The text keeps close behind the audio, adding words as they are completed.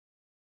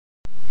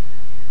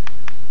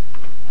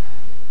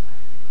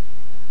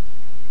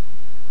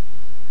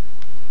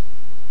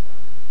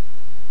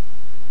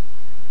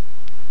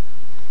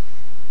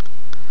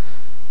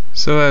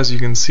So as you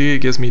can see, it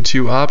gives me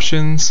two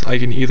options. I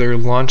can either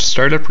launch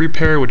startup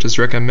repair, which is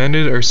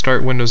recommended, or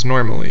start Windows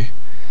normally.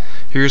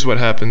 Here's what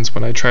happens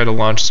when I try to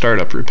launch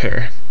startup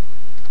repair.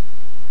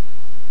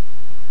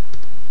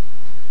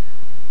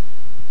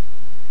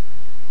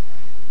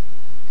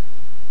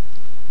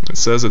 It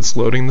says it's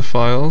loading the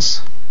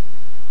files.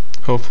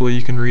 Hopefully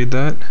you can read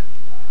that.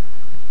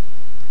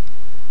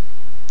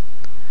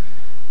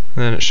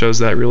 And then it shows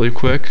that really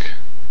quick.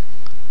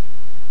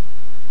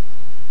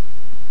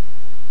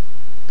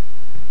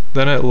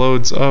 Then it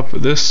loads up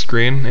this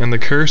screen, and the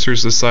cursor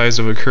is the size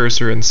of a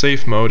cursor in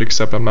safe mode,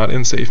 except I'm not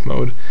in safe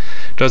mode. It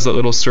does that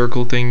little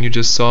circle thing you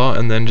just saw,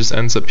 and then just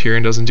ends up here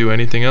and doesn't do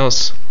anything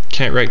else.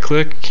 Can't right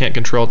click, can't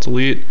control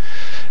delete.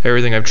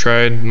 Everything I've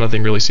tried,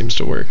 nothing really seems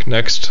to work.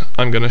 Next,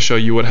 I'm going to show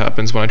you what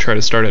happens when I try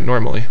to start it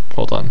normally.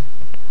 Hold on.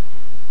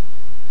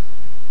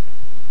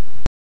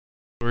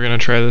 We're going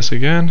to try this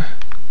again.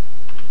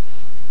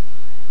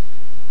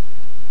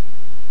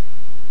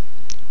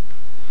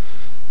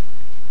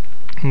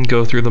 And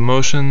go through the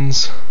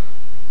motions,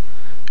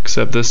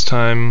 except this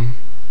time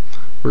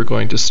we're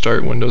going to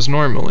start Windows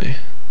normally.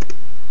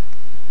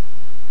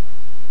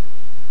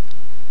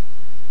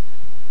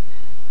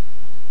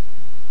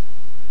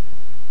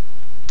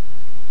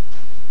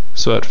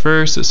 So at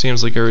first it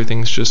seems like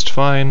everything's just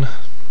fine.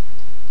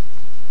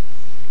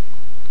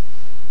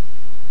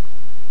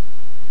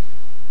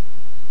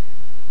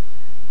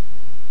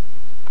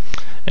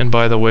 And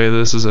by the way,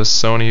 this is a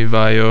Sony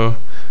Vaio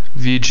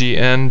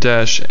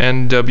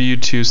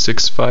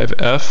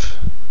VGN-NW265F.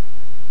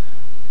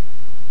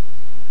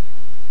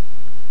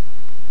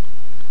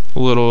 A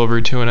little over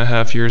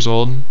 2.5 years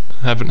old.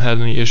 Haven't had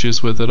any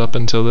issues with it up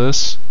until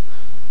this.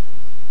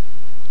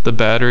 The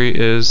battery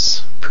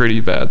is pretty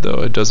bad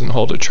though. It doesn't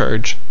hold a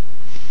charge.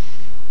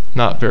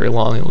 Not very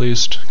long, at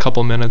least. A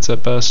couple minutes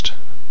at best.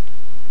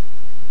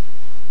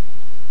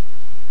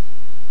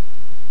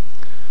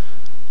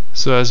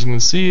 So as you can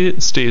see,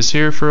 it stays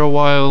here for a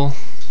while.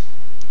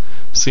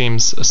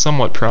 Seems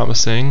somewhat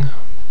promising,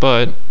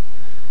 but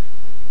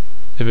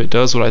if it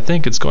does what I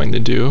think it's going to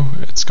do,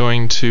 it's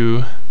going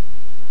to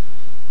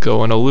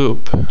go in a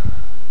loop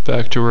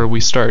back to where we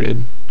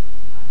started.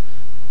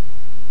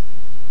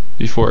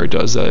 Before it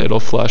does that, it'll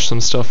flash some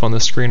stuff on the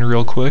screen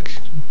real quick.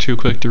 Too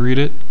quick to read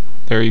it.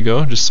 There you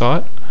go, just saw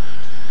it.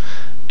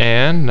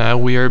 And now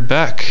we are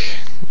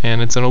back,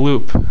 and it's in a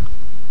loop.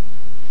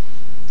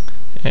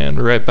 And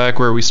we're right back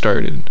where we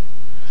started.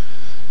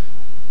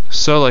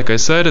 So like I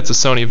said, it's a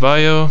Sony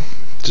Vaio,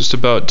 just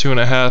about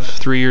 2.5,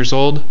 3 years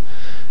old.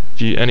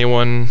 If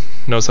anyone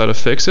knows how to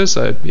fix this,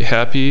 I'd be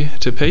happy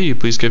to pay you.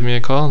 Please give me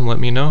a call and let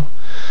me know.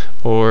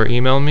 Or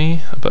email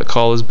me, but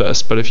call is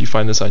best. But if you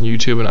find this on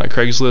YouTube and on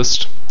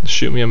Craigslist,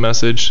 shoot me a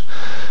message.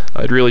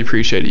 I'd really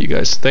appreciate it, you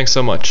guys. Thanks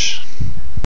so much.